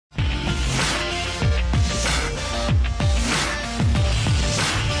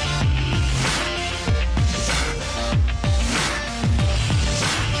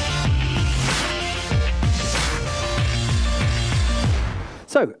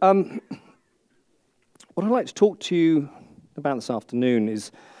What I'd like to talk to you about this afternoon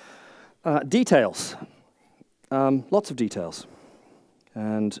is details, lots of details,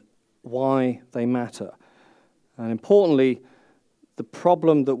 and why they matter. And importantly, the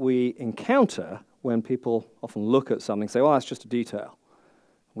problem that we encounter when people often look at something and say, oh, that's just a detail.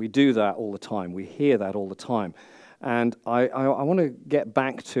 We do that all the time. We hear that all the time. And I want to get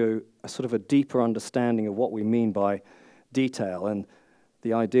back to a sort of a deeper understanding of what we mean by detail, and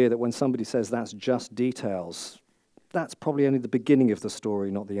the idea that when somebody says that's just details, that's probably only the beginning of the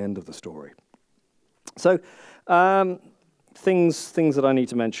story, not the end of the story. So, things that I need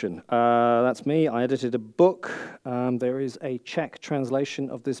to mention. That's me. I edited a book. There is a Czech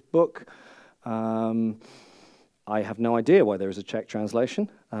translation of this book. I have no idea why there is a Czech translation,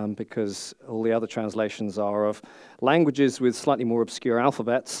 because all the other translations are of languages with slightly more obscure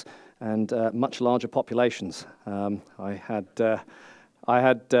alphabets and much larger populations. I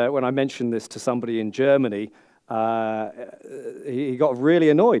had when I mentioned this to somebody in Germany, he got really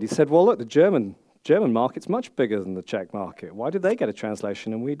annoyed. He said, well, look, the German market's much bigger than the Czech market. Why did they get a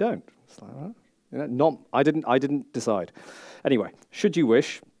translation and we don't? It's like, well, you know, I didn't decide. Anyway, should you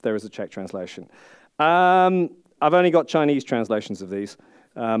wish, there is a Czech translation. I've only got Chinese translations of these,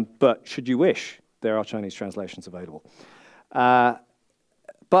 but should you wish, there are Chinese translations available.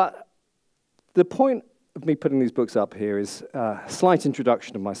 But the point of me putting these books up here is a slight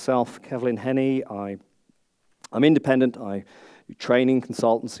introduction of myself, Kevlin, Henney. I'm independent. I do training,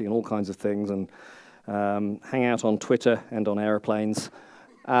 consultancy, and all kinds of things, and hang out on Twitter and on airplanes.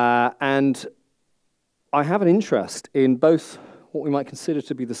 And I have an interest in both what we might consider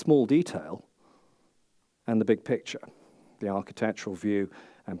to be the small detail and the big picture, the architectural view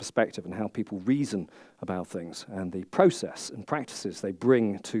and perspective, and how people reason about things, and the process and practices they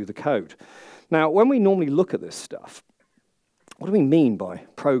bring to the code. Now, when we normally look at this stuff, what do we mean by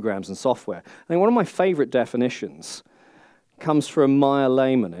programs and software? I think one of my favorite definitions comes from Meyer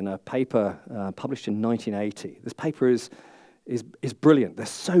Lehman in a paper published in 1980. This paper is brilliant. There's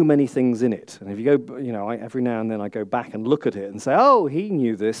so many things in it. And if you go, you know, every now and then I go back and look at it and say, oh, he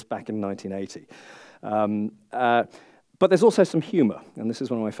knew this back in 1980. But there's also some humor, and this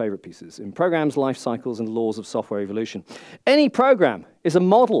is one of my favorite pieces. In Programs, Life Cycles, and Laws of Software Evolution, any program is a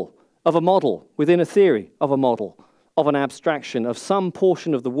model of a model within a theory of a model, of an abstraction, of some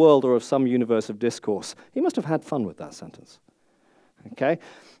portion of the world or of some universe of discourse. He must have had fun with that sentence. Okay?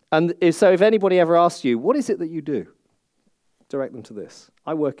 And so if anybody ever asks you, what is it that you do? Direct them to this.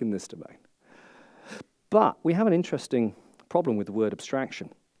 I work in this domain. But we have an interesting problem with the word abstraction.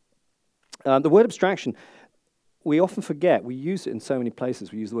 The word abstraction, we often forget. We use it in so many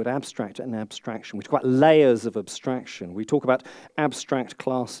places. We use the word abstract and abstraction. We talk about layers of abstraction. We talk about abstract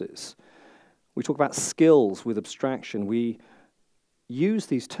classes. We talk about skills with abstraction. We use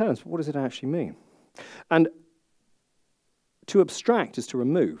these terms, but what does it actually mean? And to abstract is to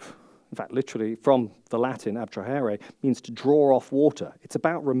remove. In fact, literally from the Latin abtrahere means to draw off water. It's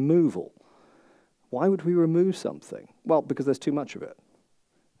about removal. Why would we remove something? Well, because there's too much of it.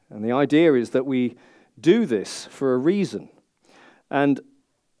 And the idea is that we do this for a reason. And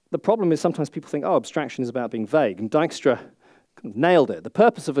the problem is sometimes people think, oh, abstraction is about being vague. And Dijkstra nailed it. The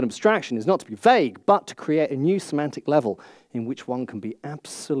purpose of an abstraction is not to be vague, but to create a new semantic level in which one can be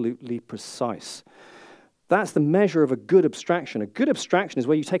absolutely precise. That's the measure of a good abstraction. A good abstraction is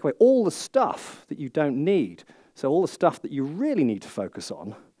where you take away all the stuff that you don't need. So all the stuff that you really need to focus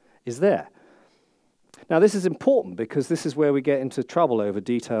on is there. Now, this is important because this is where we get into trouble over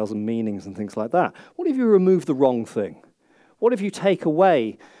details and meanings and things like that. What if you remove the wrong thing? What if you take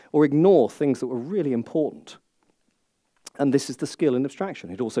away or ignore things that were really important? And this is the skill in abstraction.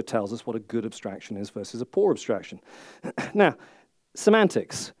 It also tells us what a good abstraction is versus a poor abstraction. Now,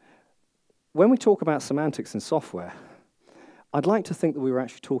 semantics. When we talk about semantics in software, I'd like to think that we were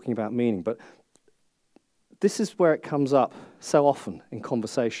actually talking about meaning, but this is where it comes up so often in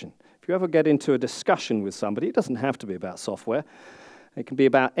conversation. If you ever get into a discussion with somebody, it doesn't have to be about software. It can be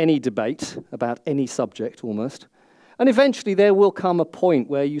about any debate, about any subject almost. And eventually there will come a point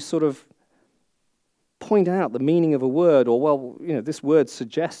where you sort of point out the meaning of a word, or, well, you know, this word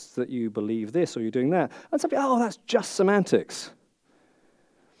suggests that you believe this or you're doing that. And somebody, oh, that's just semantics.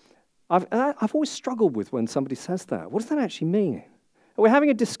 I've always struggled with when somebody says that. What does that actually mean? We're having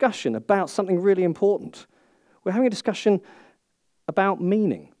a discussion about something really important. We're having a discussion about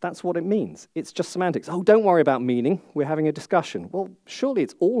meaning. That's what it means. It's just semantics. Oh, don't worry about meaning. We're having a discussion. Well, surely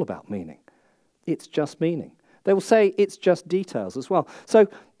it's all about meaning. It's just meaning. They will say it's just details as well. So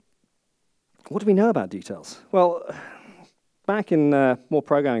what do we know about details? Well, Back in More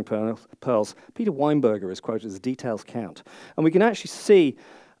Programming Pearls, Peter Weinberger is quoted as details count. And we can actually see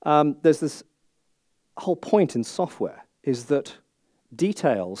there's this whole point in software is that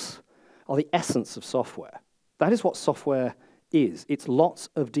details are the essence of software. That is what software is. It's lots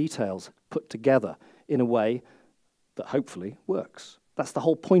of details put together in a way that hopefully works. That's the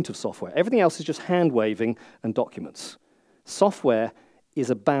whole point of software. Everything else is just hand-waving and documents. Software is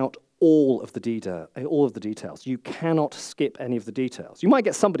about all of the details. You cannot skip any of the details. You might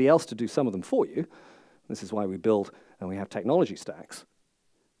get somebody else to do some of them for you. This is why we build and we have technology stacks.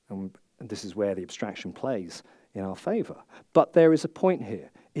 And this is where the abstraction plays in our favor. But there is a point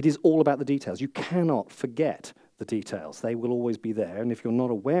here. It is all about the details. You cannot forget the details. They will always be there, and if you're not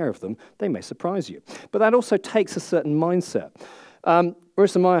aware of them, they may surprise you. But that also takes a certain mindset.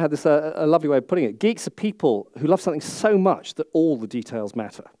 Marissa Meyer had this a lovely way of putting it. Geeks are people who love something so much that all the details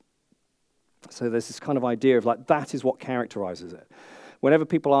matter. So there's this kind of idea of like, that is what characterizes it. Whenever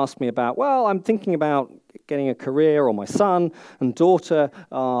people ask me about, well, I'm thinking about getting a career, or my son and daughter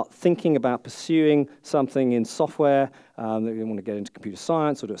are thinking about pursuing something in software, they want to get into computer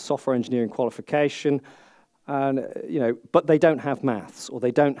science or do a software engineering qualification, and, but they don't have maths, or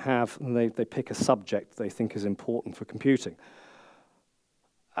they don't have, and they pick a subject they think is important for computing.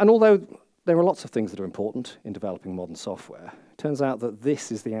 And although there are lots of things that are important in developing modern software, it turns out that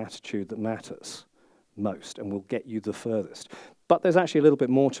this is the attitude that matters most and will get you the furthest. But there's actually a little bit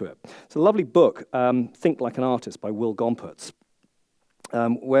more to it. It's a lovely book, Think Like an Artist by Will Gompertz,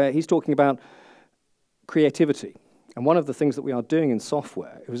 where he's talking about creativity. And one of the things that we are doing in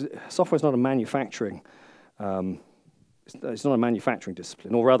software, software is not a manufacturing, it's not a manufacturing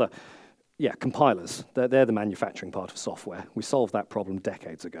discipline, or rather, yeah, compilers, they're the manufacturing part of software. We solved that problem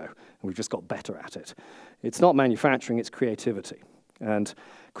decades ago, and we've just got better at it. It's not manufacturing, it's creativity. And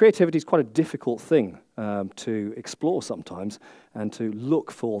creativity is quite a difficult thing to explore sometimes, and to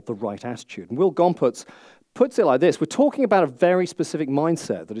look for the right attitude. And Will Gompertz puts it like this: we're talking about a very specific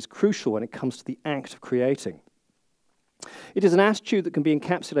mindset that is crucial when it comes to the act of creating. It is an attitude that can be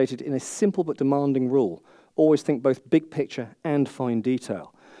encapsulated in a simple but demanding rule: always think both big picture and fine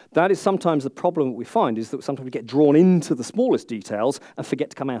detail. That is sometimes the problem that we find, is that sometimes we get drawn into the smallest details and forget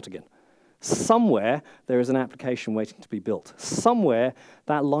to come out again. Somewhere there is an application waiting to be built. Somewhere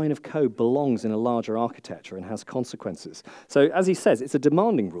that line of code belongs in a larger architecture and has consequences. So as he says, it's a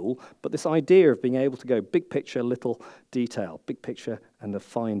demanding rule, but this idea of being able to go big picture, little detail, big picture and a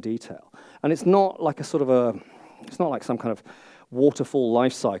fine detail. And it's not like it's not like some kind of waterfall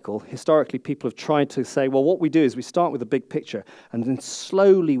life cycle. Historically, people have tried to say, well, what we do is we start with the big picture, and then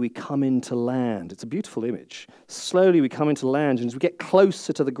slowly we come into land. It's a beautiful image. Slowly we come into land, and as we get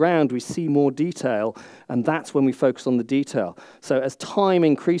closer to the ground, we see more detail, and that's when we focus on the detail. So as time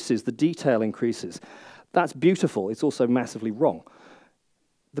increases, the detail increases. That's beautiful. It's also massively wrong.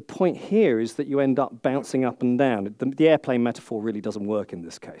 The point here is that you end up bouncing up and down. The airplane metaphor really doesn't work in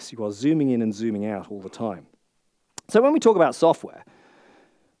this case. You are zooming in and zooming out all the time. So when we talk about software,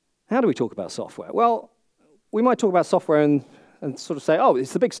 how do we talk about software? Well, we might talk about software and sort of say, oh,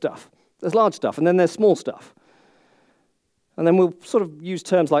 it's the big stuff. There's large stuff, and then there's small stuff. And then we'll sort of use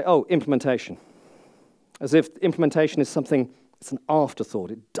terms like, oh, implementation, as if implementation is something, it's an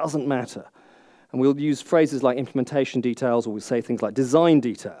afterthought. It doesn't matter. And we'll use phrases like implementation details, or we'll say things like design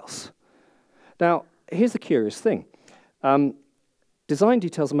details. Now, here's the curious thing. Design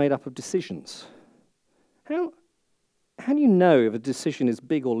details are made up of decisions. How do you know if a decision is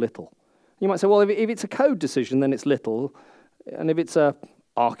big or little? You might say, well, if it's a code decision, then it's little. And if it's an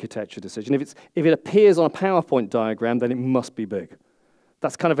architecture decision, if it appears on a PowerPoint diagram, then it must be big.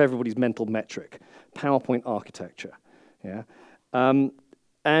 That's kind of everybody's mental metric, PowerPoint architecture. Yeah? And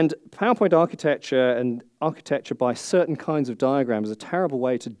PowerPoint architecture and architecture by certain kinds of diagrams is a terrible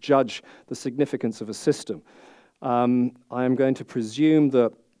way to judge the significance of a system. I am going to presume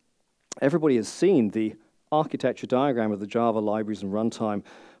that everybody has seen the architecture diagram of the Java libraries and runtime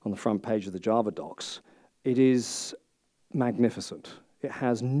on the front page of the Java docs. It is magnificent. It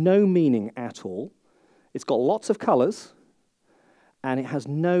has no meaning at all. It's got lots of colors, and it has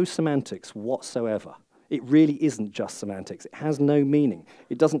no semantics whatsoever. It really isn't just semantics. It has no meaning.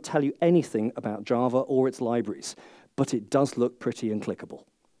 It doesn't tell you anything about Java or its libraries, but it does look pretty and clickable,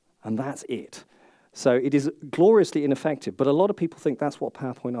 and that's it. So it is gloriously ineffective, but a lot of people think that's what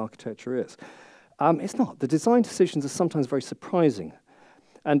PowerPoint architecture is. It's not. The design decisions are sometimes very surprising.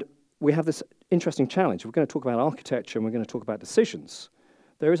 And we have this interesting challenge. We're going to talk about architecture and we're going to talk about decisions.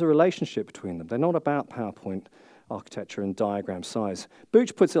 There is a relationship between them. They're not about PowerPoint architecture and diagram size.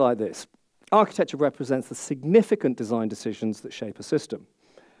 Booch puts it like this: architecture represents the significant design decisions that shape a system.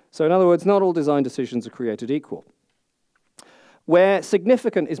 So in other words, not all design decisions are created equal. where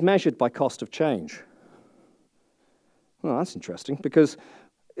significant is measured by cost of change. Well, that's interesting, because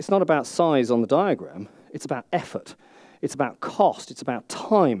it's not about size on the diagram, it's about effort. It's about cost, it's about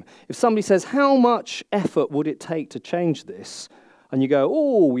time. If somebody says, how much effort would it take to change this? And you go,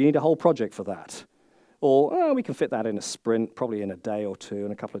 oh, we need a whole project for that. Or, oh, we can fit that in a sprint, probably in a day or two,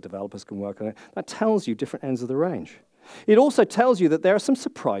 and a couple of developers can work on it. That tells you different ends of the range. It also tells you that there are some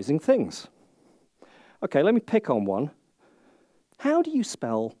surprising things. Okay, let me pick on one. How do you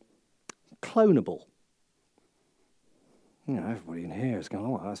spell clonable? You know, everybody in here is going,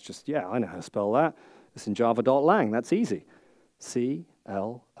 oh, that's just, yeah, I know how to spell that. It's in java.lang, that's easy. C-L-O-N-E-A-B-L-E.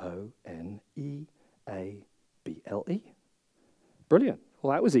 Brilliant.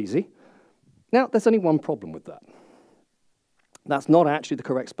 Well, that was easy. Now, there's only one problem with that. That's not actually the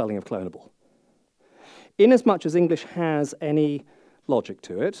correct spelling of clonable. Inasmuch as English has any logic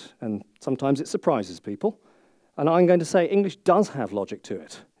to it, and sometimes it surprises people, and I'm going to say English does have logic to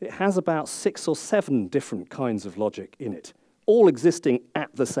it. It has about 6 or 7 different kinds of logic in it, all existing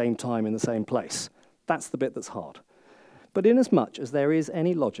at the same time in the same place. That's the bit that's hard. But inasmuch as there is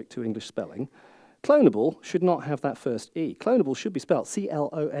any logic to English spelling, clonable should not have that first E. Clonable should be spelled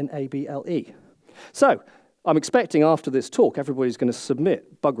C-L-O-N-A-B-L-E. So, I'm expecting after this talk, everybody's going to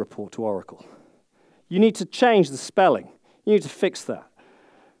submit bug report to Oracle. You need to change the spelling. You need to fix that.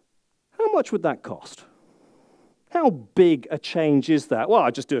 How much would that cost? How big a change is that? Well,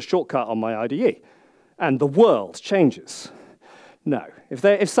 I just do a shortcut on my IDE, and the world changes. No.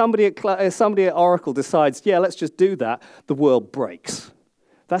 If somebody at Oracle decides, yeah, let's just do that, the world breaks.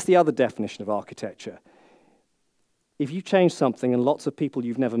 That's the other definition of architecture. If you change something and lots of people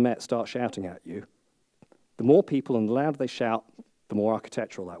you've never met start shouting at you, the more people and the louder they shout, the more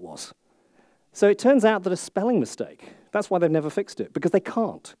architectural that was. So it turns out that a spelling mistake, that's why they've never fixed it, because they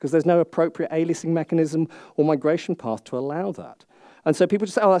can't, because there's no appropriate aliasing mechanism or migration path to allow that. And so people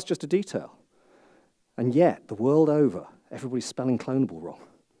just say, oh, that's just a detail. And yet, the world over, everybody's spelling clonable wrong.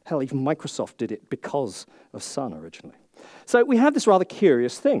 Hell, even Microsoft did it because of Sun originally. So we have this rather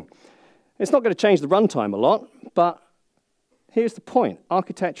curious thing. It's not going to change the runtime a lot, but here's the point.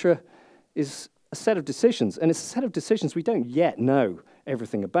 Architecture is a set of decisions, and it's a set of decisions we don't yet know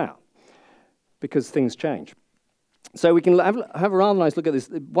everything about, because things change. So we can have a rather nice look at this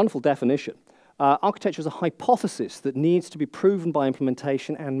wonderful definition. Architecture is a hypothesis that needs to be proven by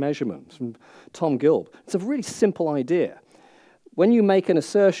implementation and measurement, from Tom Gilb. It's a really simple idea. When you make an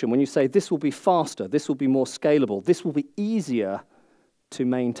assertion, when you say this will be faster, this will be more scalable, this will be easier to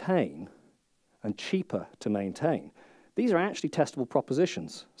maintain and cheaper to maintain, these are actually testable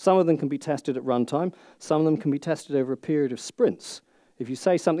propositions. Some of them can be tested at runtime, some of them can be tested over a period of sprints. If you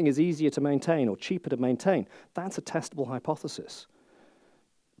say something is easier to maintain or cheaper to maintain, that's a testable hypothesis.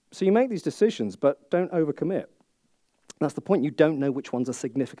 So you make these decisions, but don't overcommit. That's the point. You don't know which ones are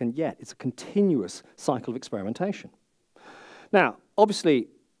significant yet. It's a continuous cycle of experimentation. Now, obviously,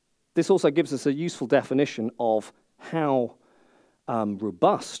 this also gives us a useful definition of how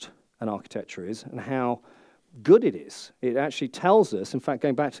robust an architecture is and how good it is. It actually tells us, in fact,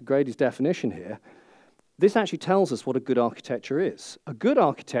 going back to Grady's definition here, this actually tells us what a good architecture is. A good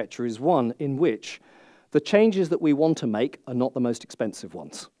architecture is one in which the changes that we want to make are not the most expensive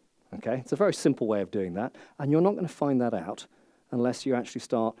ones. Okay? It's a very simple way of doing that, and you're not going to find that out unless you actually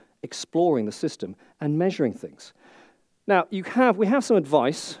start exploring the system and measuring things. Now, we have some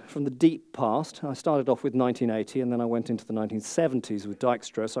advice from the deep past. I started off with 1980, and then I went into the 1970s with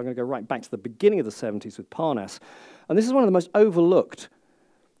Dijkstra, so I'm going to go right back to the beginning of the 70s with Parnas. And this is one of the most overlooked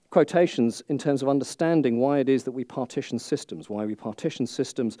quotations in terms of understanding why it is that we partition systems,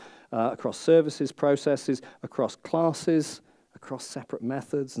 across services, processes, across classes, across separate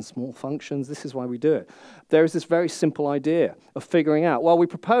methods and small functions. This is why we do it. There is this very simple idea of figuring out, well, we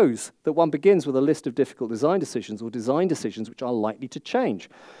propose that one begins with a list of difficult design decisions or design decisions which are likely to change.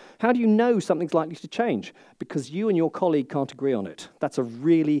 How do you know something's likely to change? Because you and your colleague can't agree on it. That's a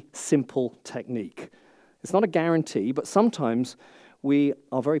really simple technique. It's not a guarantee, but sometimes we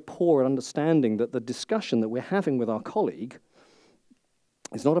are very poor at understanding that the discussion that we're having with our colleague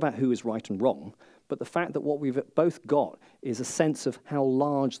is not about who is right and wrong, but the fact that what we've both got is a sense of how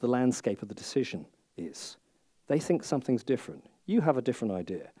large the landscape of the decision is. They think something's different. You have a different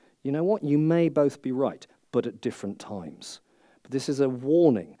idea. You know what? You may both be right, but at different times. But this is a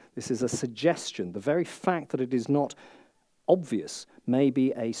warning. This is a suggestion. The very fact that it is not obvious may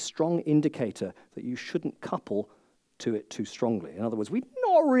be a strong indicator that you shouldn't couple to it too strongly. In other words, we're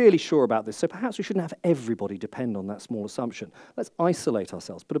not really sure about this, so perhaps we shouldn't have everybody depend on that small assumption. Let's isolate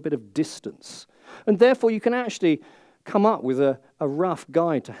ourselves, put a bit of distance. And therefore, you can actually come up with a rough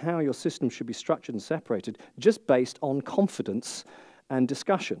guide to how your system should be structured and separated just based on confidence and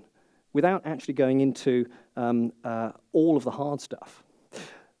discussion without actually going into all of the hard stuff.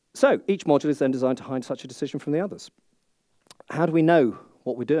 So each module is then designed to hide such a decision from the others. How do we know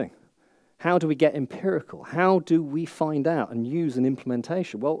what we're doing? How do we get empirical? How do we find out and use an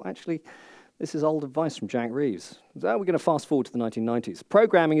implementation? Well, actually, this is old advice from Jack Reeves. So we're going to fast forward to the 1990s.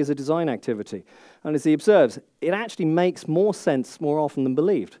 Programming is a design activity. And as he observes, it actually makes more sense more often than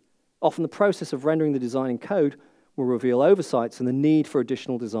believed. Often the process of rendering the design in code will reveal oversights and the need for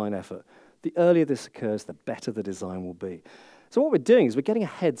additional design effort. The earlier this occurs, the better the design will be. So what we're doing is we're getting a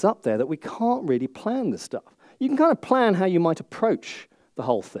heads up there that we can't really plan this stuff. You can kind of plan how you might approach the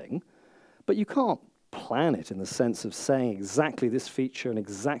whole thing, but you can't plan it in the sense of saying exactly this feature and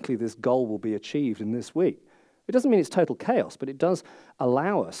exactly this goal will be achieved in this week. It doesn't mean it's total chaos, but it does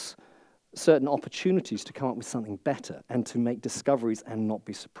allow us certain opportunities to come up with something better and to make discoveries and not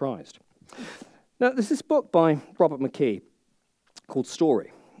be surprised. Now, there's this book by Robert McKee called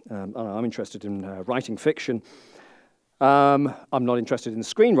Story. I'm interested in writing fiction. I'm not interested in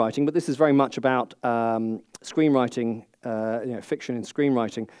screenwriting, but this is very much about screenwriting, fiction and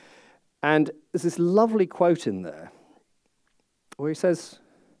screenwriting. And there's this lovely quote in there where he says,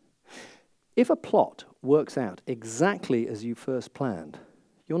 if a plot works out exactly as you first planned,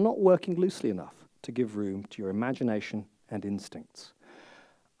 you're not working loosely enough to give room to your imagination and instincts.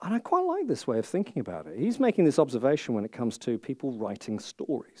 And I quite like this way of thinking about it. He's making this observation when it comes to people writing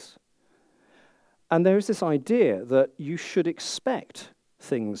stories. And there is this idea that you should expect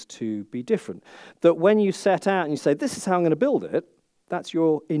things to be different. That when you set out and you say, this is how I'm going to build it, that's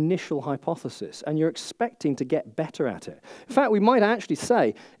your initial hypothesis, and you're expecting to get better at it. In fact, we might actually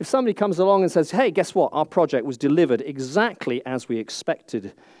say, if somebody comes along and says, hey, guess what? Our project was delivered exactly as we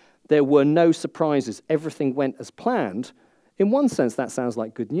expected. There were no surprises. Everything went as planned. In one sense, that sounds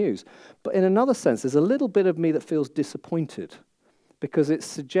like good news. But in another sense, there's a little bit of me that feels disappointed because it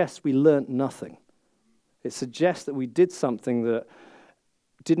suggests we learnt nothing. It suggests that we did something that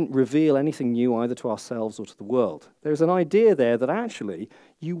didn't reveal anything new either to ourselves or to the world. There's an idea there that actually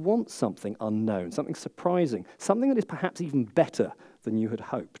you want something unknown, something surprising, something that is perhaps even better than you had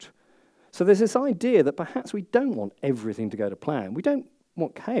hoped. So there's this idea that perhaps we don't want everything to go to plan. We don't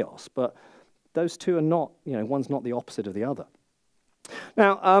want chaos, but those two are not, one's not the opposite of the other.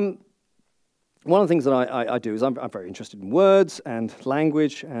 Now, one of the things that I do is I'm very interested in words and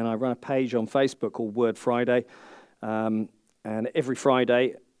language, and I run a page on Facebook called Word Friday. And every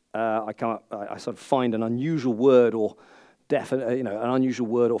Friday, I sort of find an unusual word or an unusual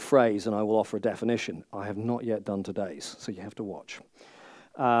word or phrase, and I will offer a definition. I have not yet done today's, so you have to watch.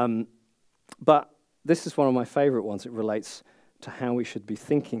 But this is one of my favorite ones. It relates to how we should be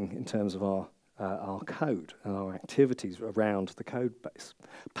thinking in terms of our code and our activities around the code base.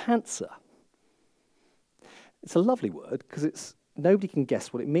 Pantser. It's a lovely word because nobody can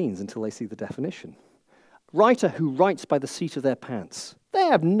guess what it means until they see the definition. Writer who writes by the seat of their pants. They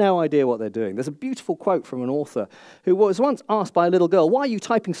have no idea what they're doing. There's a beautiful quote from an author who was once asked by a little girl, why are you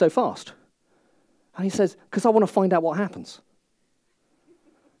typing so fast? And he says, because I want to find out what happens.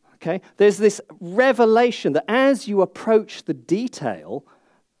 Okay? There's this revelation that as you approach the detail,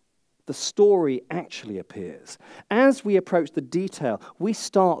 the story actually appears. As we approach the detail, we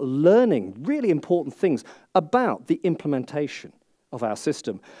start learning really important things about the implementation of our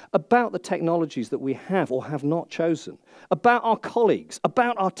system, about the technologies that we have or have not chosen, about our colleagues,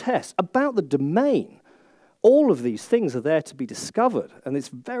 about our tests, about the domain. All of these things are there to be discovered, and it's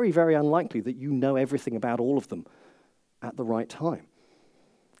very, very unlikely that you know everything about all of them at the right time.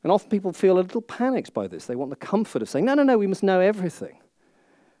 And often people feel a little panicked by this. They want the comfort of saying, no, we must know everything.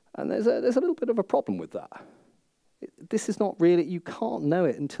 And there's a little bit of a problem with that. This is not really, you can't know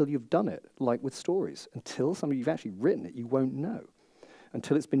it until you've done it, like with stories. Until you've actually written it, you won't know.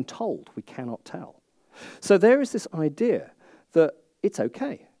 Until it's been told, we cannot tell. So there is this idea that it's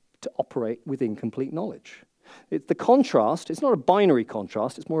okay to operate with incomplete knowledge. The contrast, it's not a binary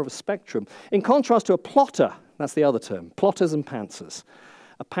contrast, it's more of a spectrum. In contrast to a plotter, that's the other term, plotters and pantsers.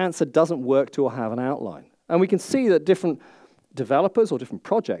 A pantser doesn't work to have an outline. And we can see that different developers or different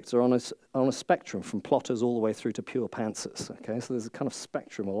projects are on a spectrum from plotters all the way through to pure pantsers. Okay? So there's a kind of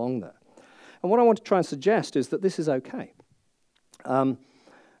spectrum along there. And what I want to try and suggest is that this is okay.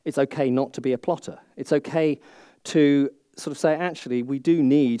 It's okay not to be a plotter. It's okay to sort of say, actually, we do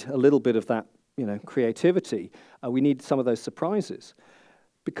need a little bit of that, creativity. We need some of those surprises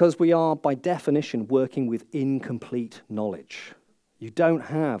because we are, by definition, working with incomplete knowledge. You don't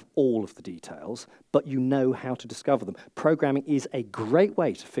have all of the details, but you know how to discover them. Programming is a great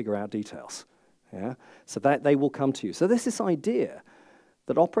way to figure out details. Yeah? So that they will come to you. So there's this idea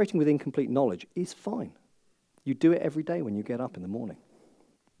that operating with incomplete knowledge is fine. You do it every day when you get up in the morning.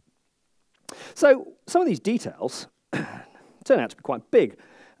 So some of these details turn out to be quite big.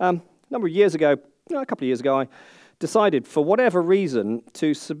 A couple of years ago, I decided, for whatever reason,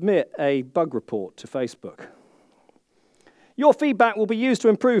 to submit a bug report to Facebook. Your feedback will be used to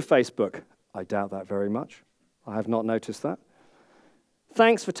improve Facebook. I doubt that very much. I have not noticed that.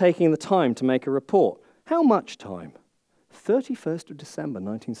 Thanks for taking the time to make a report. How much time? 31st of December,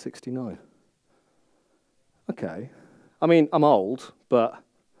 1969. Okay. I mean, I'm old, but,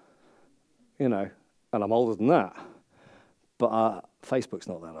 you know, and I'm older than that. But Facebook's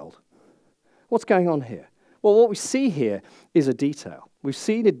not that old. What's going on here? Well, what we see here is a detail. We've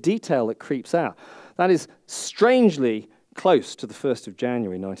seen a detail that creeps out. That is strangely close to the 1st of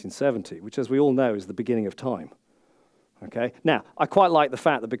January 1970, which, as we all know, is the beginning of time. Okay? Now, I quite like the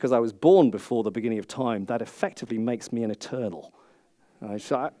fact that because I was born before the beginning of time, that effectively makes me an eternal.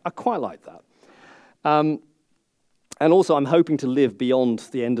 So I quite like that. And also, I'm hoping to live beyond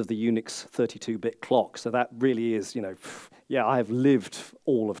the end of the Unix 32-bit clock, so that really is, you know, yeah, I have lived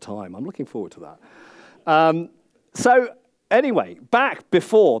all of time. I'm looking forward to that. So anyway, back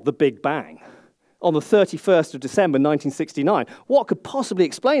before the Big Bang, on the 31st of December 1969, what could possibly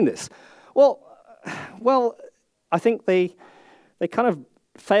explain this? Well, I think they kind of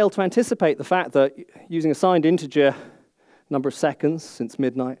failed to anticipate the fact that using a signed integer number of seconds since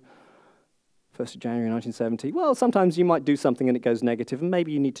midnight, 1st of January 1970, well, sometimes you might do something and it goes negative, and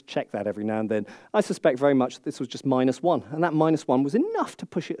maybe you need to check that every now and then. I suspect very much that this was just -1, and that -1 was enough to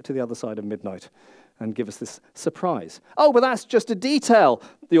push it to the other side of midnight and give us this surprise. Oh, but that's just a detail,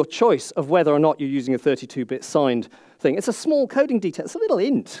 your choice of whether or not you're using a 32-bit signed thing. It's a small coding detail. It's a little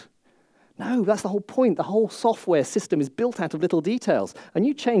int. No, that's the whole point. The whole software system is built out of little details, and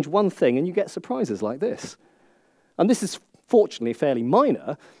you change one thing and you get surprises like this. And this is fortunately fairly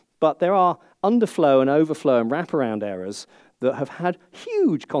minor, but there are underflow and overflow and wraparound errors that have had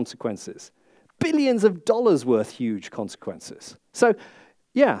huge consequences. Billions of dollars worth huge consequences. So,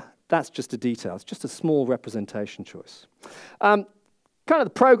 yeah, that's just a detail. It's just a small representation choice. Kind of the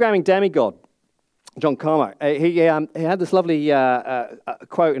programming demigod, John Carmack, he had this lovely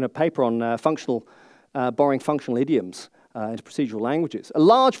quote in a paper on borrowing functional idioms into procedural languages. A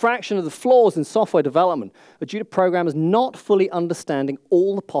large fraction of the flaws in software development are due to programmers not fully understanding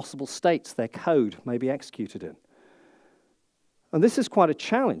all the possible states their code may be executed in. And this is quite a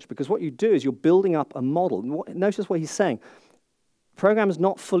challenge, because what you do is you're building up a model. Notice what he's saying. Programmers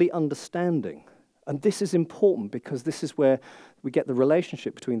not fully understanding. And this is important, because this is where we get the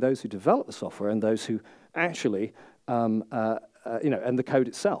relationship between those who develop the software and those who actually, and the code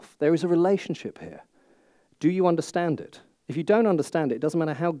itself. There is a relationship here. Do you understand it? If you don't understand it, it doesn't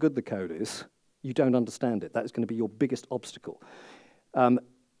matter how good the code is, you don't understand it. That is going to be your biggest obstacle.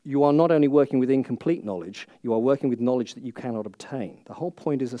 You are not only working with incomplete knowledge, you are working with knowledge that you cannot obtain. The whole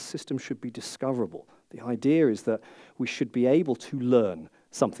point is a system should be discoverable. The idea is that we should be able to learn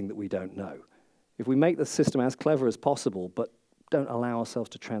something that we don't know. If we make the system as clever as possible, but don't allow ourselves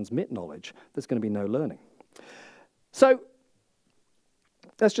to transmit knowledge, there's going to be no learning. So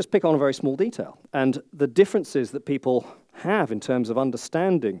let's just pick on a very small detail, and the differences that people have in terms of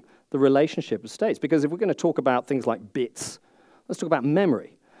understanding the relationship of states. Because if we're going to talk about things like bits, let's talk about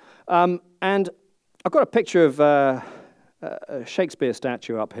memory. And I've got a picture of a Shakespeare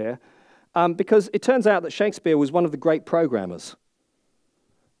statue up here, because it turns out that Shakespeare was one of the great programmers.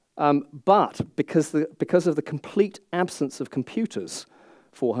 But because of the complete absence of computers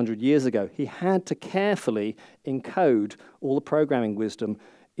 400 years ago, he had to carefully encode all the programming wisdom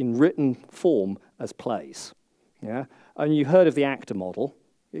in written form as plays. Yeah? And you heard of the actor model.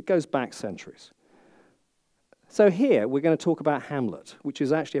 It goes back centuries. So here, we're going to talk about Hamlet, which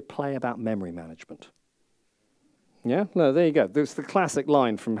is actually a play about memory management. Yeah? No, there you go. There's the classic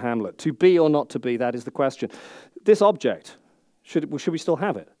line from Hamlet. To be or not to be, that is the question. This object, should we still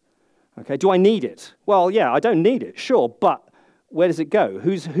have it? Okay, do I need it? Well, yeah, I don't need it, sure, but where does it go?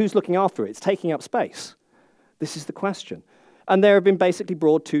 Who's looking after it? It's taking up space. This is the question. And there have been basically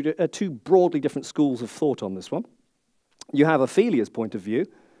two broadly different schools of thought on this one. You have Ophelia's point of view.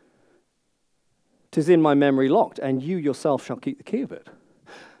 'Tis in my memory locked, and you yourself shall keep the key of it.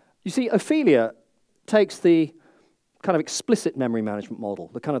 You see, Ophelia takes the kind of explicit memory management model,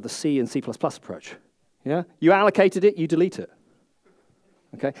 the kind of the C and C++ approach. Yeah? You allocated it, you delete it.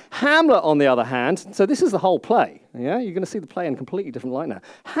 Okay. Hamlet, on the other hand, so this is the whole play. Yeah? You're going to see the play in a completely different light now.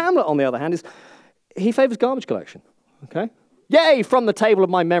 Hamlet, on the other hand, he favors garbage collection. Okay? Yay, from the table of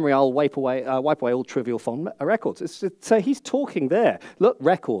my memory, I'll wipe away all trivial fond records. So he's talking there. Look,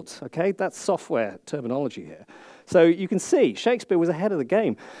 records, okay? That's software terminology here. So you can see Shakespeare was ahead of the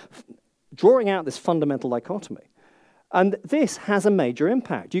game, drawing out this fundamental dichotomy. And this has a major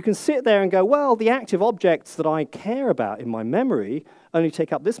impact. You can sit there and go, well, the active objects that I care about in my memory only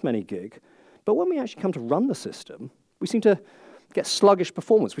take up this many gig. But when we actually come to run the system, we seem to get sluggish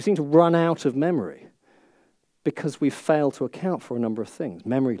performance. We seem to run out of memory because we've failed to account for a number of things,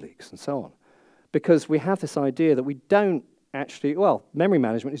 memory leaks and so on. Because we have this idea that we don't actually, well, memory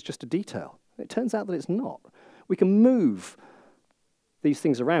management is just a detail. It turns out that it's not. We can move these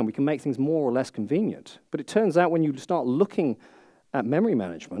things around. We can make things more or less convenient. But it turns out when you start looking at memory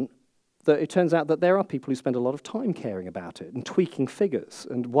management, that it turns out that there are people who spend a lot of time caring about it and tweaking figures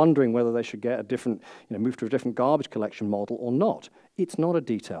and wondering whether they should get a different, move to a different garbage collection model or not. It's not a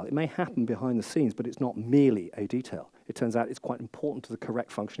detail. It may happen behind the scenes, but it's not merely a detail. It turns out it's quite important to the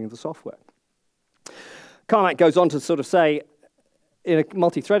correct functioning of the software. Carmack goes on to sort of say, in a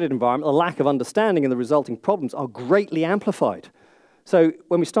multi-threaded environment, the lack of understanding and the resulting problems are greatly amplified. So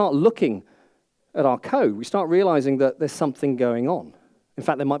when we start looking at our code, we start realizing that there's something going on. In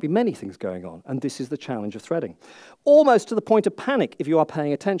fact, there might be many things going on, and this is the challenge of threading. Almost to the point of panic if you are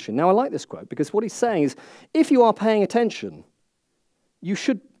paying attention. Now, I like this quote, because what he's saying is, if you are paying attention, you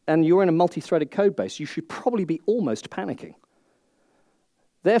should, and you're in a multi-threaded code base, you should probably be almost panicking.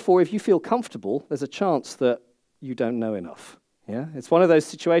 Therefore, if you feel comfortable, there's a chance that you don't know enough. Yeah? It's one of those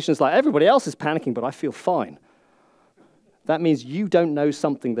situations like, everybody else is panicking, but I feel fine. That means you don't know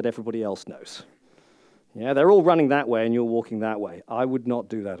something that everybody else knows. Yeah, they're all running that way and you're walking that way. I would not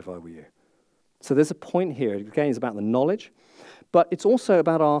do that if I were you. So there's a point here. Again, it's about the knowledge, but it's also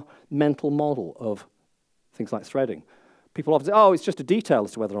about our mental model of things like threading. People often say, oh, it's just a detail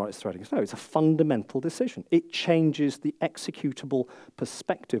as to whether or not it's threading. No, it's a fundamental decision. It changes the executable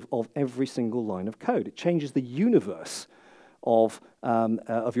perspective of every single line of code. It changes the universe of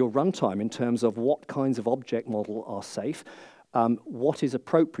your runtime in terms of what kinds of object model are safe, what is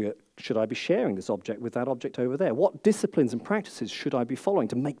appropriate. Should I be sharing this object with that object over there? What disciplines and practices should I be following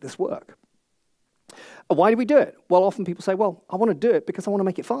to make this work? Why do we do it? Well, often people say, well, I want to do it because I want to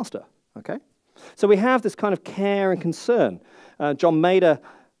make it faster. Okay? So we have this kind of care and concern. John Mader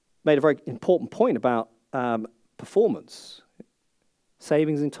made a very important point about performance.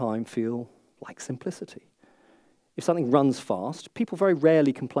 Savings in time feel like simplicity. If something runs fast, people very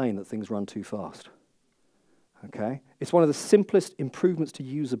rarely complain that things run too fast. Okay? It's one of the simplest improvements to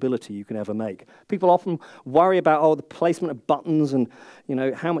usability you can ever make. People often worry about, oh, the placement of buttons and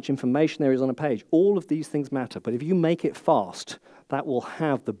how much information there is on a page. All of these things matter, but if you make it fast, that will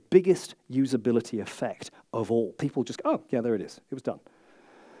have the biggest usability effect of all. People just go, oh, yeah, there it is. It was done.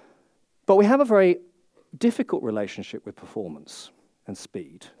 But we have a very difficult relationship with performance and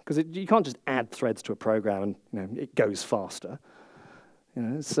speed, because you can't just add threads to a program and it goes faster.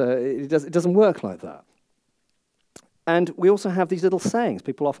 It doesn't work like that. And we also have these little sayings.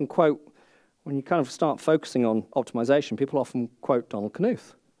 People often quote, when you kind of start focusing on optimization, people often quote Donald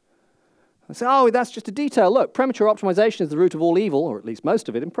Knuth. They say, oh, that's just a detail. Look, premature optimization is the root of all evil, or at least most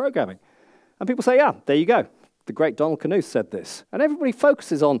of it, in programming. And people say, yeah, there you go. The great Donald Knuth said this. And everybody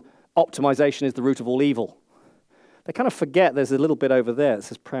focuses on optimization is the root of all evil. They kind of forget there's a little bit over there that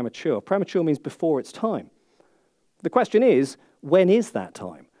says premature. Premature means before its time. The question is, when is that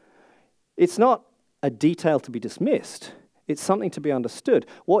time? It's not a detail to be dismissed. It's something to be understood.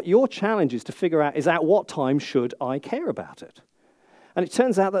 What your challenge is to figure out is at what time should I care about it? And it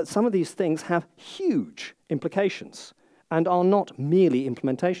turns out that some of these things have huge implications and are not merely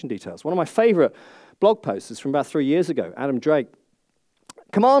implementation details. One of my favorite blog posts is from about 3 years ago, Adam Drake.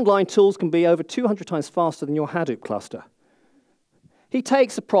 Command line tools can be over 200 times faster than your Hadoop cluster. He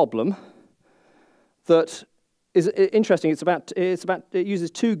takes a problem that is interesting. It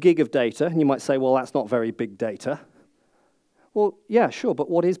uses 2 gig of data, and you might say, well, that's not very big data. Well, yeah, sure, but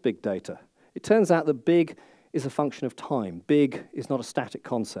what is big data? It turns out that big is a function of time. Big is not a static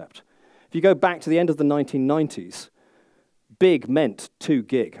concept. If you go back to the end of the 1990s, big meant 2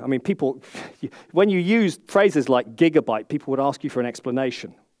 gig. I mean, people, when you use phrases like gigabyte, people would ask you for an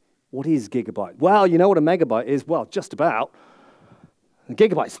explanation. What is gigabyte? Well, you know what a megabyte is? Well, just about. A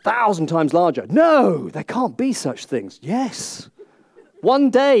gigabyte's 1,000 times larger. No, there can't be such things. Yes. One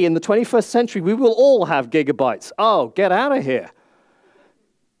day in the 21st century, we will all have gigabytes. Oh, get out of here.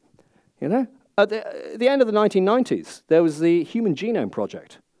 At the end of the 1990s, there was the Human Genome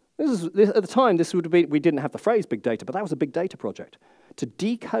Project. At the time, this would be, we didn't have the phrase big data, but that was a big data project to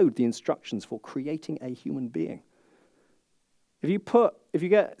decode the instructions for creating a human being.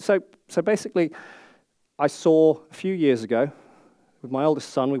 So basically, I saw a few years ago, with my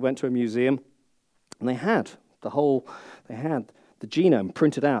oldest son, we went to a museum, and they had the genome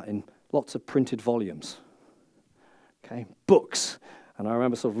printed out in lots of printed volumes. Okay, books. And I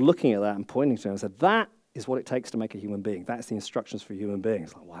remember sort of looking at that and pointing to it and said, that is what it takes to make a human being. That's the instructions for human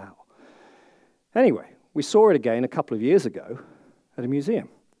beings. Like, wow. Anyway, we saw it again a couple of years ago at a museum.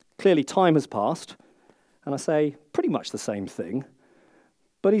 Clearly, time has passed, and I say pretty much the same thing,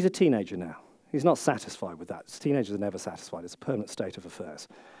 but he's a teenager now. He's not satisfied with that. Teenagers are never satisfied. It's a permanent state of affairs.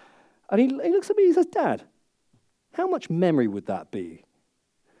 And he looks at me, he says, Dad, how much memory would that be?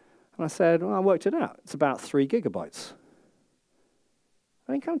 And I said, well, I worked it out. It's about 3 gigabytes.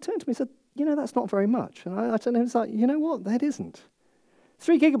 And he kind of turned to me and said, you know, that's not very much. And I turned to him and was like, you know what, that isn't.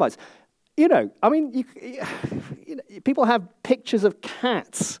 3 gigabytes. You know, I mean, people have pictures of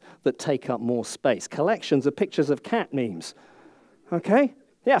cats that take up more space, collections of pictures of cat memes. Okay?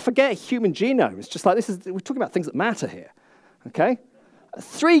 Yeah, forget human genome. It's just like, we're talking about things that matter here. Okay?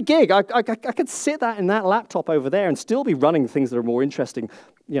 3 gig, I could sit that in that laptop over there and still be running things that are more interesting,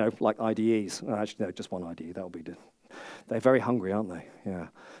 you know, like IDEs. Actually, no, just one IDE, that'll be, they're very hungry, aren't they? Yeah.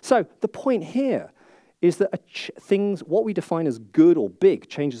 So the point here is that what we define as good or big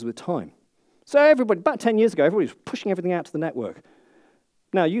changes with time. So everybody, about 10 years ago, everybody was pushing everything out to the network.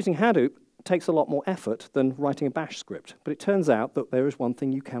 Now, using Hadoop takes a lot more effort than writing a bash script, but it turns out that there is one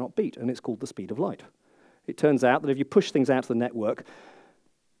thing you cannot beat, and it's called the speed of light. It turns out that if you push things out to the network,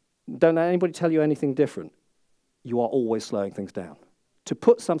 don't let anybody tell you anything different. You are always slowing things down. To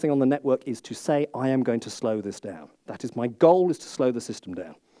put something on the network is to say, I am going to slow this down. That is my goal, is to slow the system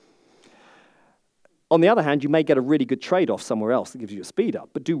down. On the other hand, you may get a really good trade-off somewhere else that gives you a speed up,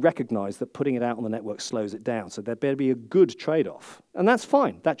 but do recognize that putting it out on the network slows it down. So there better be a good trade-off. And that's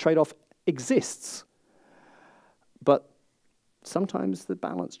fine. That trade-off exists. But sometimes the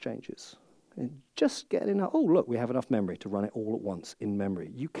balance changes. And just get enough, oh, look, we have enough memory to run it all at once in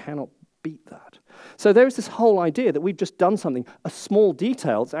memory. You cannot beat that. So there is this whole idea that we've just done something, a small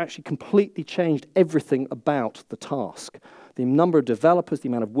detail that's actually completely changed everything about the task. The number of developers, the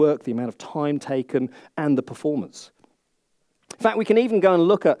amount of work, the amount of time taken, and the performance. In fact, we can even go and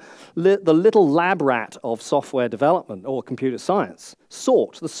look at the little lab rat of software development or computer science,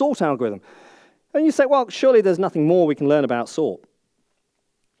 sort, the sort algorithm. And you say, well, surely there's nothing more we can learn about sort.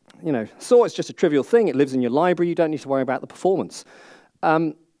 You know, sort is just a trivial thing. It lives in your library. You don't need to worry about the performance.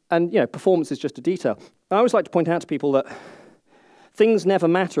 And, you know, performance is just a detail. I always like to point out to people that things never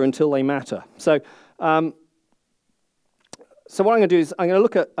matter until they matter. So what I'm going to do is I'm going to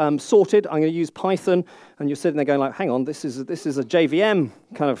look at sorted. I'm going to use Python, and you're sitting there going like, hang on, this is a JVM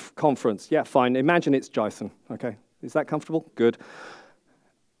kind of conference. Yeah, fine. Imagine it's Jython. Okay, is that comfortable? Good.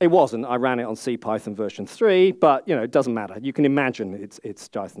 It wasn't. I ran it on C Python version 3, but you know, it doesn't matter. You can imagine it's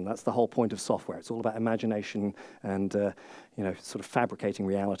Jython. That's the whole point of software. It's all about imagination and you know, sort of fabricating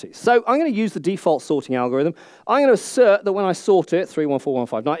reality. So I'm going to use the default sorting algorithm. I'm going to assert that when I sort it,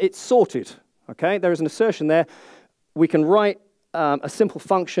 314159, it's sorted. Okay, there is an assertion there. We can write a simple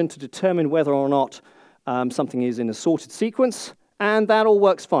function to determine whether or not something is in a sorted sequence, and that all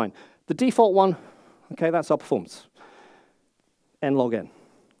works fine. The default one, okay, that's our performance. N log n.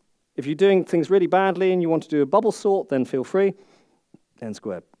 If you're doing things really badly and you want to do a bubble sort, then feel free, n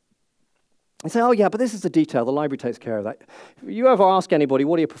squared. You say, oh yeah, but this is the detail, the library takes care of that. If you ever ask anybody,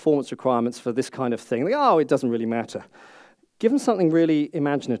 what are your performance requirements for this kind of thing? They go, oh, it doesn't really matter. Give them something really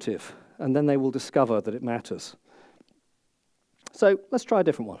imaginative, and then they will discover that it matters. So let's try a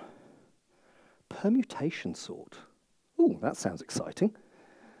different one. Permutation sort. Ooh, that sounds exciting.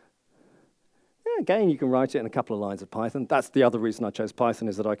 Yeah, again, you can write it in a couple of lines of Python. That's the other reason I chose Python,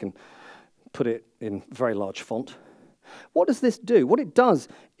 is that I can put it in very large font. What does this do? What it does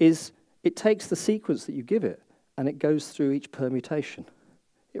is it takes the sequence that you give it, and it goes through each permutation.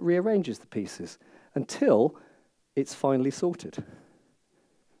 It rearranges the pieces until it's finally sorted.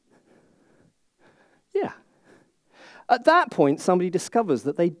 Yeah. At that point, somebody discovers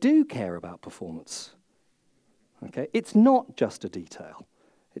that they do care about performance. Okay? It's not just a detail.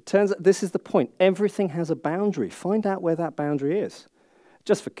 It turns out this is the point. Everything has a boundary. Find out where that boundary is.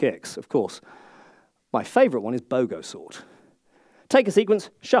 Just for kicks, of course. My favorite one is BOGO sort. Take a sequence,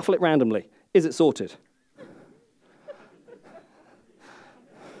 shuffle it randomly. Is it sorted?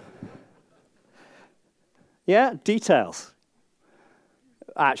 Yeah, details.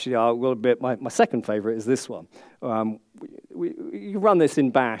 Actually, I will admit my second favorite is this one. You run this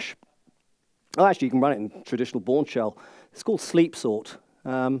in bash. Oh, actually, you can run it in traditional Bourne shell. It's called sleep sort.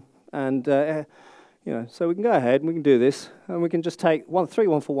 You know, so we can go ahead and we can do this, and we can just take 1, 3,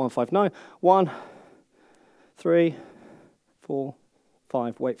 1, 4, 1, 5, 9, 1, 3, 4,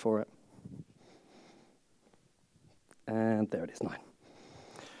 5. Wait for it. and there it is, 9.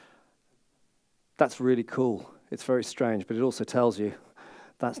 That's really cool. It's very strange, but it also tells you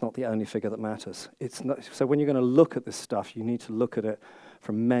that's not the only figure that matters. It's not, so when you're going to look at this stuff, you need to look at it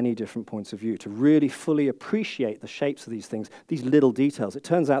from many different points of view to really fully appreciate the shapes of these things, these little details. It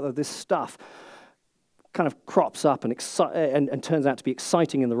turns out that this stuff kind of crops up and turns out to be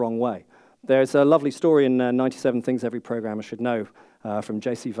exciting in the wrong way. There's a lovely story in 97 Things Every Programmer Should Know from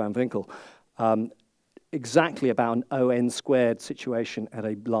J.C. Van Winkle, exactly about an ON² situation at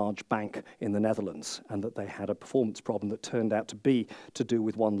a large bank in the Netherlands, and that they had a performance problem that turned out to be to do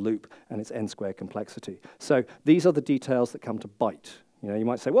with one loop and its n² complexity. So these are the details that come to bite. You know, you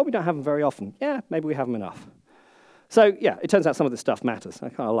might say, well, we don't have them very often. Yeah, maybe we have them enough. So yeah, it turns out some of this stuff matters. I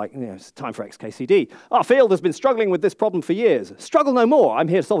kind of like, you know, it's time for XKCD. Our field has been struggling with this problem for years. Struggle no more. I'm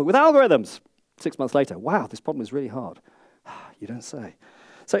here to solve it with algorithms. 6 months later, wow, this problem is really hard. You don't say.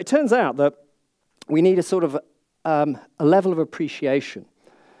 So it turns out that we need a sort of a level of appreciation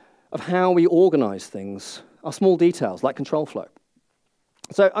of how we organize things, our small details, like control flow.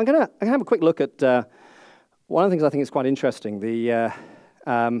 So I'm going to have a quick look at one of the things I think is quite interesting,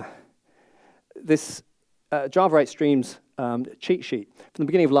 this Java 8 Streams cheat sheet from the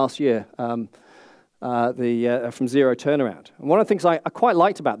beginning of last year, from Zero Turnaround. And one of the things I quite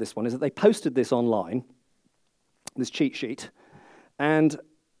liked about this one is that they posted this online, this cheat sheet, and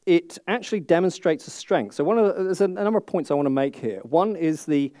it actually demonstrates a strength. So there's a number of points I want to make here. One is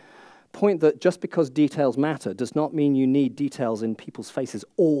the point that just because details matter does not mean you need details in people's faces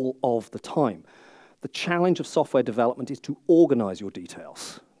all of the time. The challenge of software development is to organize your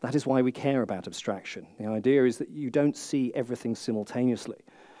details. That is why we care about abstraction. The idea is that you don't see everything simultaneously.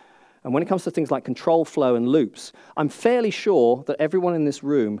 And when it comes to things like control flow and loops, I'm fairly sure that everyone in this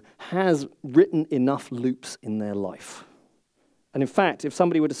room has written enough loops in their life. And in fact, if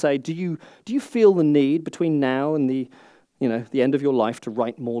somebody were to say, do you feel the need between now and the end of your life to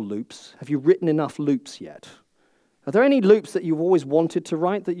write more loops? Have you written enough loops yet? Are there any loops that you've always wanted to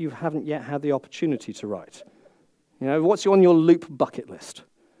write that you haven't yet had the opportunity to write? You know, what's on your loop bucket list?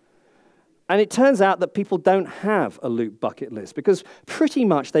 And it turns out that people don't have a loop bucket list because pretty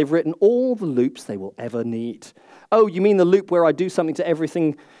much they've written all the loops they will ever need. Oh, you mean the loop where I do something to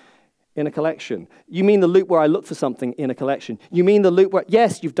everything in a collection? You mean the loop where I look for something in a collection? You mean the loop where,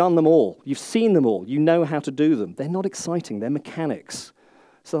 yes, you've done them all. You've seen them all. You know how to do them. They're not exciting. They're mechanics.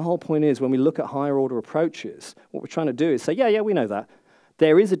 So the whole point is when we look at higher order approaches, what we're trying to do is say, yeah, we know that.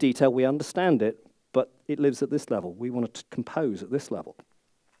 There is a detail. We understand it, but it lives at this level. We want to compose at this level.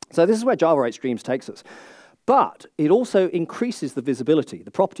 So this is where Java 8 Streams takes us. But it also increases the visibility. The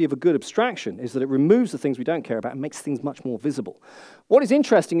property of a good abstraction is that it removes the things we don't care about and makes things much more visible. What is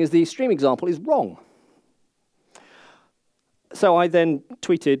interesting is the stream example is wrong. So I then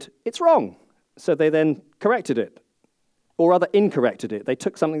tweeted, it's wrong. So they then corrected it, or rather incorrected it. They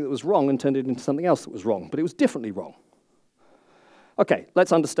took something that was wrong and turned it into something else that was wrong, but it was differently wrong. Okay,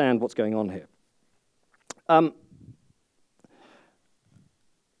 let's understand what's going on here.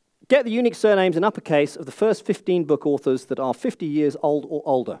 Get the unique surnames in uppercase of the first 15 book authors that are 50 years old or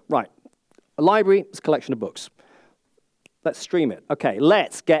older. Right. A library is a collection of books. Let's stream it. Okay,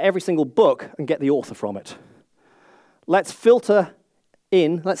 let's get every single book and get the author from it. Let's filter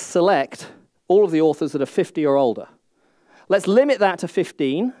in, let's select all of the authors that are 50 or older. Let's limit that to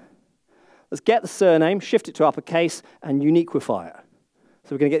 15. Let's get the surname, shift it to uppercase, and uniquify it.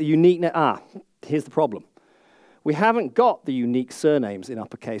 So we're going to get the uniqueness. Here's the problem. We haven't got the unique surnames in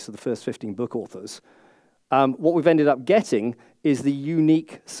uppercase of the first 15 book authors. What we've ended up getting is the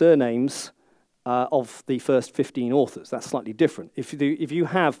unique surnames of the first 15 authors. That's slightly different. If you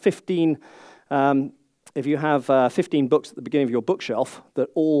have 15 books at the beginning of your bookshelf that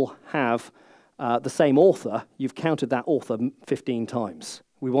all have the same author, you've counted that author 15 times.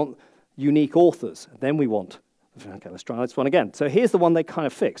 We want unique authors. Then we want, okay, let's try this one again. So here's the one they kind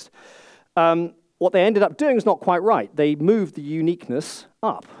of fixed. What they ended up doing is not quite right. They moved the uniqueness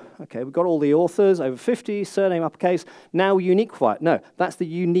up. Okay, we've got all the authors, over 50, surname uppercase. Now uniquify. No, that's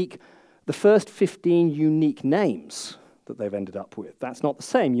the first 15 unique names that they've ended up with. That's not the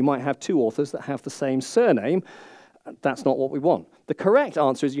same. You might have two authors that have the same surname. That's not what we want. The correct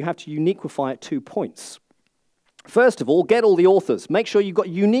answer is you have to uniquify at 2 points. First of all, get all the authors. Make sure you've got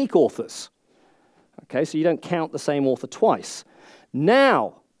unique authors. Okay, so you don't count the same author twice.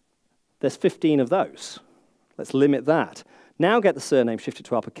 Now, there's 15 of those. Let's limit that. Now get the surname shifted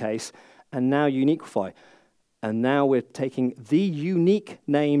to uppercase, and now uniquify. And now we're taking the unique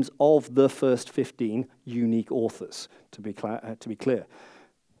names of the first 15 unique authors, to be clear.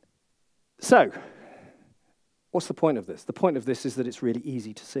 So, what's the point of this? The point of this is that it's really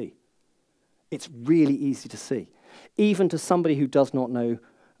easy to see. It's really easy to see. even to somebody who does not know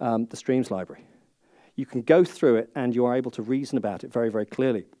the streams library. You can go through it and you are able to reason about it very, very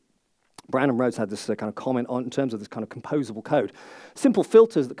clearly. Brandon Rhodes had this kind of comment on in terms of this kind of composable code. Simple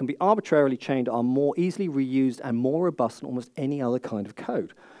filters that can be arbitrarily chained are more easily reused and more robust than almost any other kind of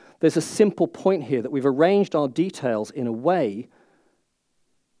code. There's a simple point here that we've arranged our details in a way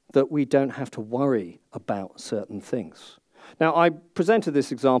that we don't have to worry about certain things. Now, I presented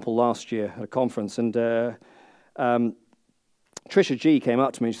this example last year at a conference, and Trisha G came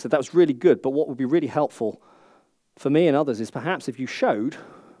up to me and she said, that was really good, but what would be really helpful for me and others is perhaps if you showed,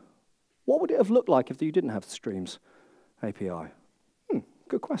 what would it have looked like if you didn't have the Streams API?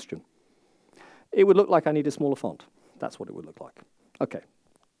 Good question. It would look like I need a smaller font. That's what it would look like. Okay.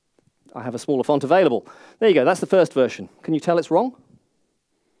 I have a smaller font available. There you go. That's the first version. Can you tell it's wrong?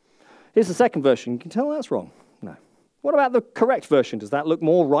 Here's the second version. Can you tell that's wrong? No. What about the correct version? Does that look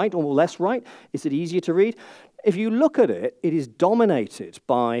more right or less right? Is it easier to read? If you look at it, it is dominated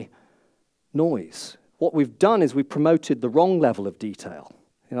by noise. What we've done is we've promoted the wrong level of detail.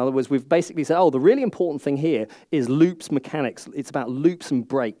 In other words, we've basically said, oh, the really important thing here is loops mechanics. It's about loops and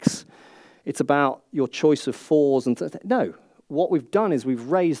breaks. It's about your choice of fours and no. What we've done is we've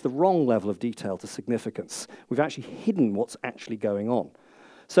raised the wrong level of detail to significance. We've actually hidden what's actually going on.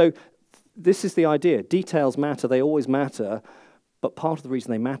 So this is the idea. Details matter. They always matter. But part of the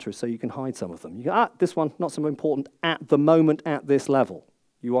reason they matter is so you can hide some of them. You go, this one, not so important at the moment at this level.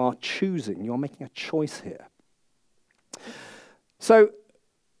 You are choosing. You are making a choice here. So,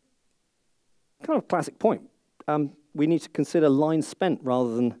 kind of classic point. We need to consider lines spent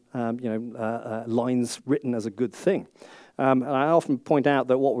rather than lines written as a good thing. And I often point out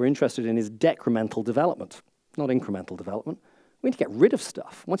that what we're interested in is decremental development, not incremental development. We need to get rid of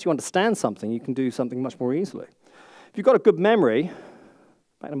stuff. Once you understand something, you can do something much more easily. If you've got a good memory,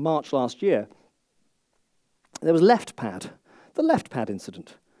 back in March last year, there was LeftPad, the LeftPad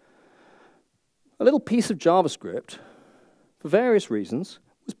incident. A little piece of JavaScript, for various reasons,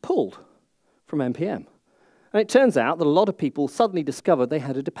 was pulled from NPM. And it turns out that a lot of people suddenly discovered they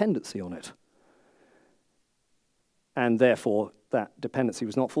had a dependency on it. And therefore, that dependency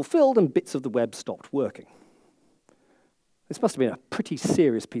was not fulfilled, and bits of the web stopped working. This must have been a pretty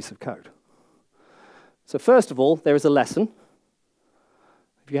serious piece of code. So first of all, there is a lesson.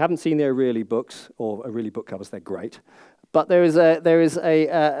 If you haven't seen the O'Reilly books, or O'Reilly book covers, they're great. But there is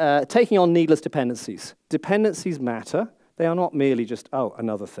a taking on needless dependencies. Dependencies matter. They are not merely just, oh,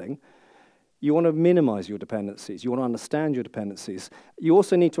 another thing. You want to minimize your dependencies. You want to understand your dependencies. You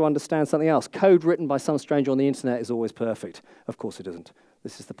also need to understand something else. Code written by some stranger on the internet is always perfect. Of course it isn't.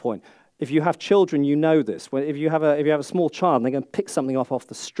 This is the point. If you have children, you know this. If you have a small child and they're going to pick something off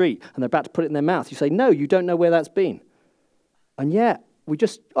the street and they're about to put it in their mouth, you say, no, you don't know where that's been. And yet, we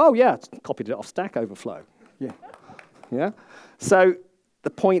just, oh yeah, copied it off Stack Overflow. Yeah. Yeah? So the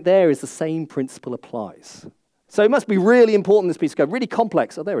point there is the same principle applies. So it must be really important, this piece of code, really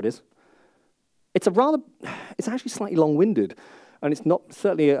complex. Oh, there it is. It's actually slightly long-winded, and it's not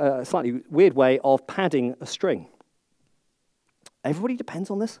certainly a slightly weird way of padding a string. Everybody depends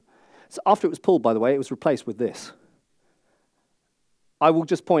on this. So after it was pulled, by the way, it was replaced with this. I will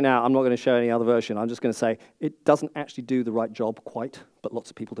just point out, I'm not going to show any other version. I'm just going to say it doesn't actually do the right job quite, but lots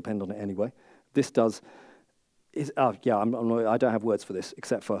of people depend on it anyway. This does. I don't have words for this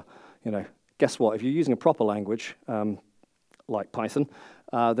except for, guess what? If you're using a proper language like Python,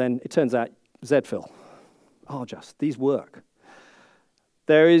 then it turns out ZFill. These work.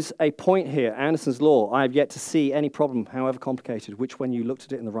 There is a point here, Anderson's law. I have yet to see any problem, however complicated, which when you looked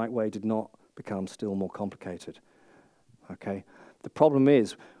at it in the right way did not become still more complicated. Okay? The problem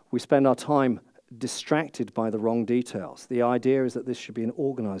is we spend our time distracted by the wrong details. The idea is that this should be an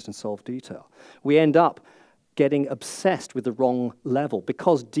organized and solved detail. We end up getting obsessed with the wrong level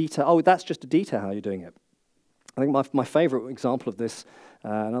because detail, that's just a detail, how you're doing it. I think my favorite example of this,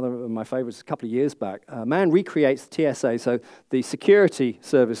 another of my favorites a couple of years back, a man recreates the TSA, so the security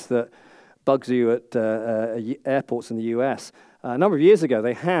service that bugs you at airports in the US. A number of years ago,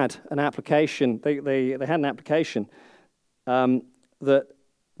 they had an application, they had an application that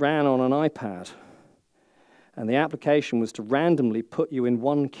ran on an iPad. And the application was to randomly put you in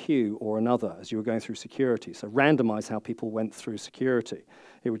one queue or another as you were going through security. So randomize how people went through security.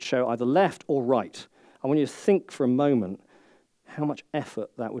 It would show either left or right. I want you to think for a moment how much effort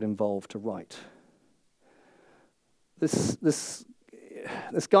that would involve to write. This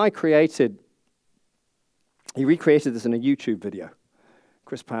guy recreated this in a YouTube video,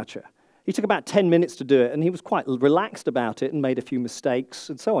 Chris Patcher. He took about 10 minutes to do it, and he was quite relaxed about it and made a few mistakes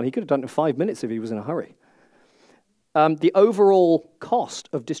and so on. He could have done it in 5 minutes if he was in a hurry. The overall cost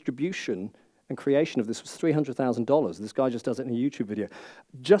of distribution and creation of this was $300,000. This guy just does it in a YouTube video.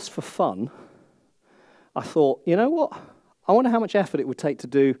 Just for fun, I thought, you know what? I wonder how much effort it would take to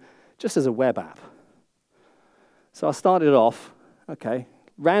do just as a web app. So I started off, okay,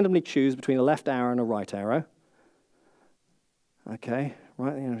 randomly choose between a left arrow and a right arrow. Okay,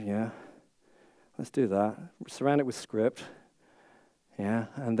 right, yeah. Let's do that. Surround it with script. Yeah,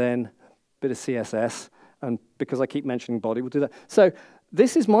 and then a bit of CSS. And because I keep mentioning body, we'll do that. So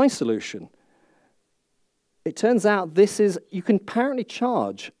this is my solution. It turns out you can apparently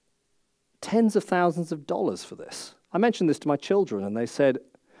charge tens of thousands of dollars for this. I mentioned this to my children, and they said,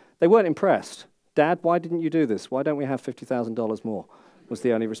 they weren't impressed. Dad, why didn't you do this? Why don't we have $50,000 more? Was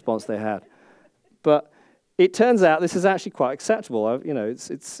the only response they had. But it turns out this is actually quite acceptable.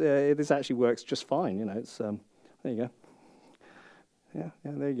 This actually works just fine. There you go. Yeah,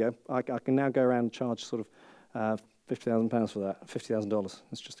 there you go. I can now go around and charge sort of £50,000 for that, $50,000.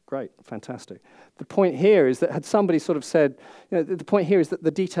 It's just great, fantastic. The point here is that had somebody sort of said, the point here is that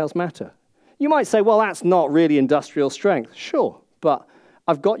the details matter. You might say, well, that's not really industrial strength. Sure, but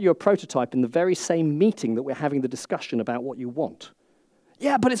I've got you a prototype in the very same meeting that we're having the discussion about what you want.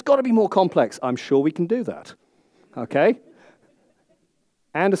 Yeah, but it's got to be more complex. I'm sure we can do that. Okay?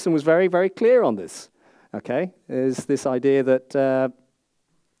 Anderson was very, very clear on this. Okay? There's this idea that,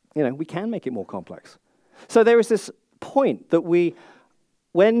 we can make it more complex. So there is this point that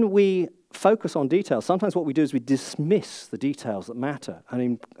when we focus on details, sometimes what we do is we dismiss the details that matter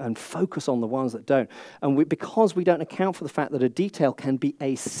and focus on the ones that don't. And because we don't account for the fact that a detail can be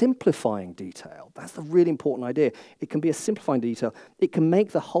a simplifying detail, that's the really important idea. It can be a simplifying detail. It can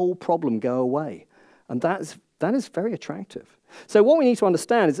make the whole problem go away. And that is very attractive. So what we need to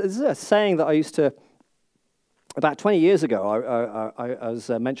understand is a saying that I used to, about 20 years ago, I was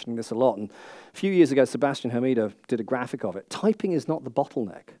mentioning this a lot, and a few years ago, Sebastian Hermida did a graphic of it. Typing is not the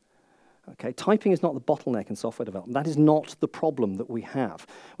bottleneck. Okay, typing is not the bottleneck in software development. That is not the problem that we have.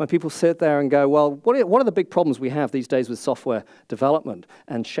 When people sit there and go, well, what are the big problems we have these days with software development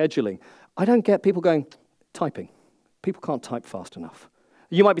and scheduling? I don't get people going, typing. People can't type fast enough.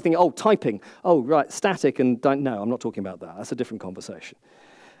 You might be thinking, oh, typing. Oh, right, static and don't. No, I'm not talking about that. That's a different conversation.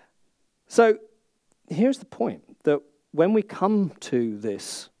 So here's the point, that when we come to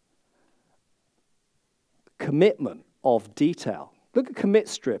this commitment of detail, look at commit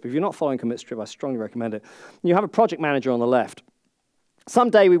strip. If you're not following commit strip, I strongly recommend it. You have a project manager on the left.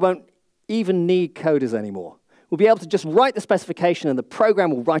 Someday we won't even need coders anymore. We'll be able to just write the specification and the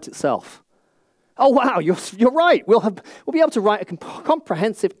program will write itself. Oh, wow, you're right. We'll be able to write a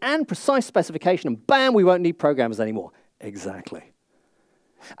comprehensive and precise specification and bam, we won't need programmers anymore. Exactly.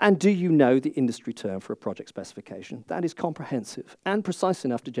 And do you know the industry term for a project specification? That is comprehensive and precise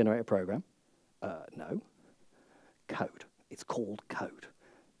enough to generate a program? No. Code. It's called code.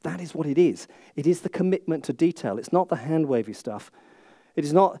 That is what it is. It is the commitment to detail. It's not the hand-wavy stuff. It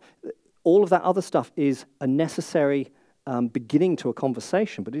is not, all of that other stuff is a necessary beginning to a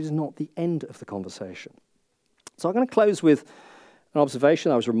conversation, but it is not the end of the conversation. So I'm going to close with an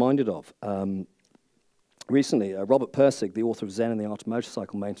observation I was reminded of. Recently, Robert Pirsig, the author of Zen and the Art of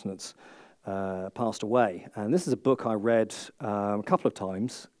Motorcycle Maintenance, passed away. And this is a book I read a couple of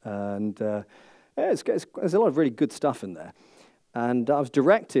times, and there's a lot of really good stuff in there. And I was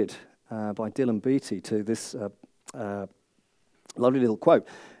directed by Dylan Beattie to this lovely little quote.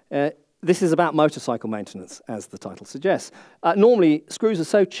 This is about motorcycle maintenance, as the title suggests. Normally, screws are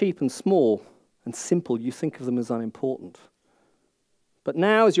so cheap and small and simple, you think of them as unimportant. But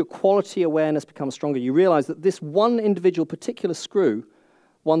now, as your quality awareness becomes stronger, you realize that this one individual particular screw,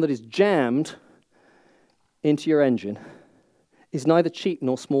 one that is jammed into your engine, is neither cheap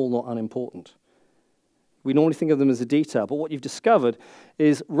nor small nor unimportant. We normally think of them as a detail, but what you've discovered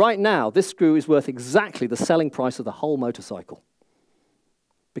is right now, this screw is worth exactly the selling price of the whole motorcycle,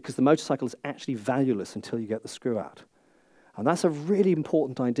 because the motorcycle is actually valueless until you get the screw out. And that's a really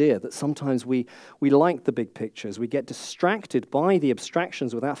important idea, that sometimes we like the big pictures. We get distracted by the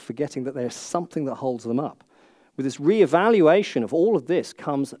abstractions without forgetting that there's something that holds them up. With this reevaluation of all of this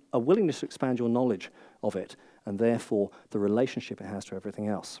comes a willingness to expand your knowledge of it, and therefore the relationship it has to everything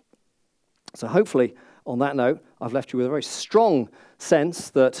else. So hopefully, on that note, I've left you with a very strong sense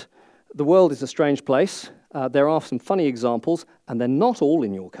that the world is a strange place. There are some funny examples, and they're not all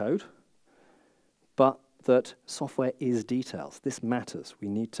in your code, but that software is details. This matters. We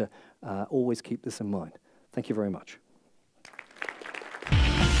need to always keep this in mind. Thank you very much.